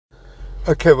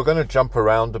Okay, we're going to jump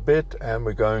around a bit, and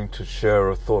we're going to share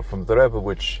a thought from the Rebbe,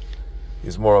 which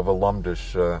is more of a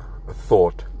Lamdish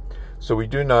thought. So we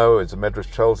do know, as the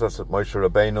Medrash tells us, that Moshe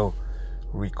Rabbeinu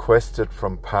requested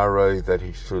from Paro that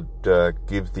he should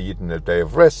give the yidden a day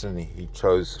of rest, and he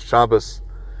chose Shabbos.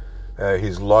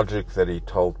 His logic that he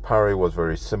told Paro was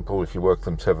very simple: if you work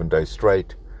them 7 days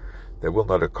straight, they will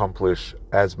not accomplish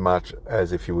as much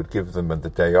as if you would give them the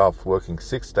day off. Working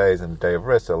 6 days and a day of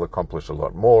rest, they'll accomplish a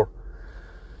lot more.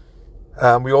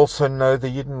 We also know the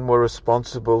Yidden were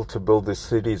responsible to build the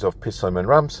cities of Pisom and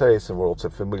Ramses, and we're also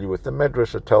familiar with the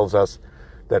Medrash. It tells us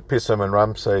that Pisom and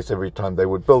Ramses, every time they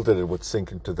would build it, it would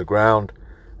sink into the ground,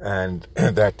 and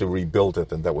they had to rebuild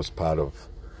it, and that was part of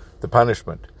the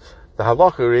punishment. The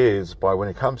halacha is, when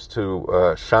it comes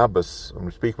to Shabbos, when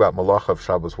we speak about malach of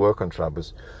Shabbos, work on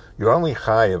Shabbos, you're only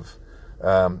chayiv,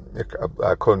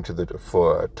 according to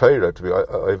for Torah, to be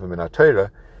over min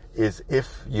Torah, is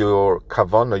if your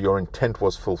kavanah, your intent,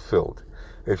 was fulfilled.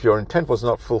 If your intent was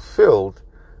not fulfilled,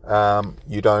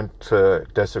 you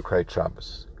don't desecrate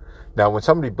Shabbos. Now, when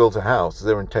somebody builds a house,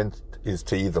 their intent is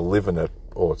to either live in it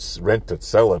or rent it,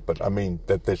 sell it, but I mean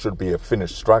that there should be a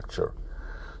finished structure.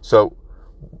 So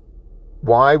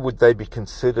why would they be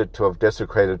considered to have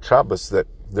desecrated Shabbos? That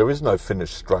there is no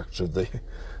finished structure.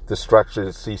 The structure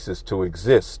ceases to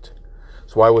exist.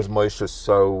 So why was Moshe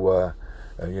so,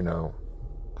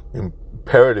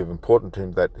 important to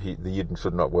him that the Yidden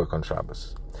should not work on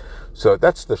Shabbos? So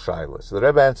that's the Shiloh. So the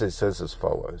Rebbe answer says as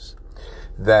follows,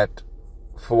 that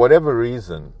for whatever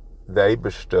reason, the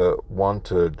Eibishter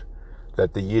wanted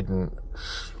that the Yidden,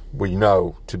 we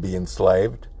know, to be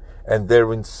enslaved, and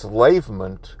their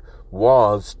enslavement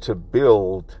was to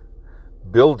build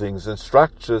buildings and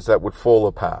structures that would fall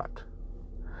apart.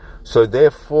 So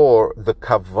therefore, the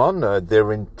kavanah,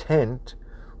 their intent,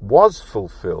 was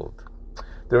fulfilled.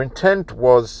 Their intent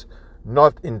was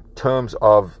not in terms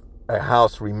of a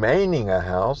house remaining a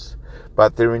house,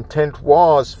 but their intent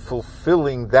was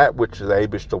fulfilling that which the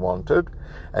Eibishter wanted,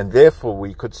 and therefore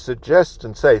we could suggest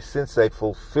and say, since they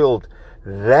fulfilled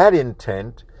that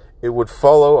intent, it would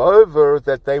follow over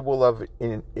that they will have,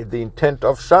 the intent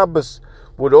of Shabbos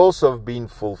would also have been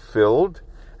fulfilled,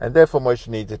 and therefore Moshe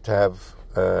needed to have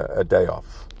a day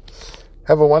off.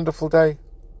 Have a wonderful day.